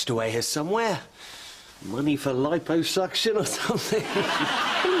stashed away here somewhere. Money for liposuction or something.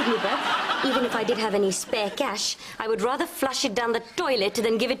 Believe me, Bob, even if I did have any spare cash, I would rather flush it down the toilet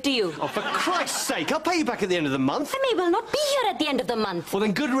than give it to you. Oh, for Christ's sake, I'll pay you back at the end of the month. I may well not be here at the end of the month. Well,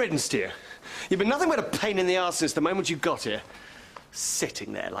 then good riddance to you. You've been nothing but a pain in the arse since the moment you got here.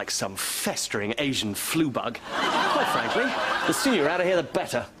 Sitting there like some festering Asian flu bug. Quite frankly, the sooner you're out of here, the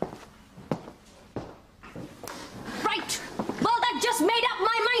better. Right! Well, that just made up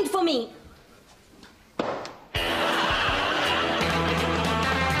my mind for me.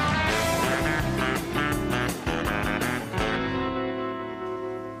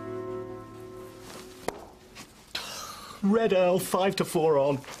 Red Earl, 5 to 4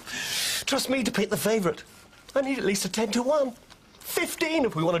 on. Trust me to pick the favourite. I need at least a 10 to 1. 15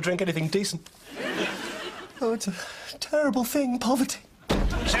 if we want to drink anything decent. Oh, it's a terrible thing, poverty.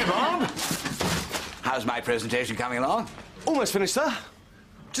 So, Bob, how's my presentation coming along? Almost finished, sir.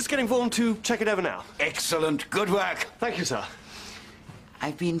 Just getting Vaughan to check it over now. Excellent. Good work. Thank you, sir.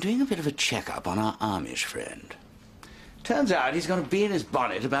 I've been doing a bit of a check-up on our Amish friend. Turns out he's got a bee in his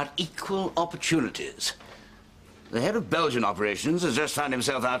bonnet about equal opportunities. The head of Belgian operations has just found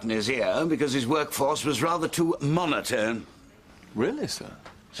himself out in his ear because his workforce was rather too monotone. Really, sir?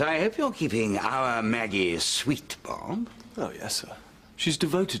 So I hope you're keeping our Maggie sweet, Bob. Oh, yes, sir. She's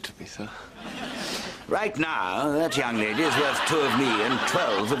devoted to me, sir. Right now, that young lady is worth 2 of me and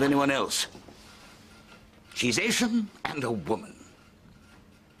 12 of anyone else. She's Asian and a woman.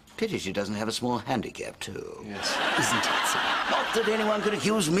 Pity she doesn't have a small handicap, too. Yes, isn't it, sir? Not that anyone could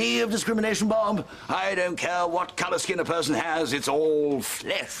accuse me of discrimination, Bob. I don't care what colour skin a person has. It's all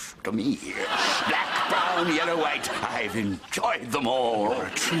flesh to me. Black, brown, yellow, white. I've enjoyed them all. You're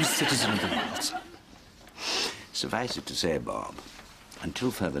a true citizen of the world, sir. Suffice it to say, Bob,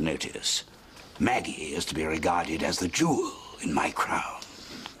 until further notice, Maggie is to be regarded as the jewel in my crown.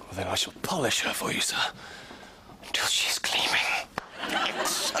 Well, then I shall polish her for you, sir, until she's gleaming.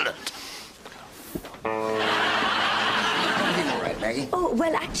 Excellent. Everything all right, Maggie? Oh,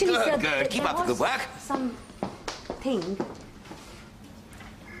 well, actually, sir... Good. Keep up the good work. Something.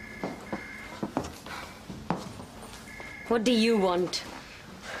 What do you want?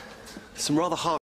 Some rather hard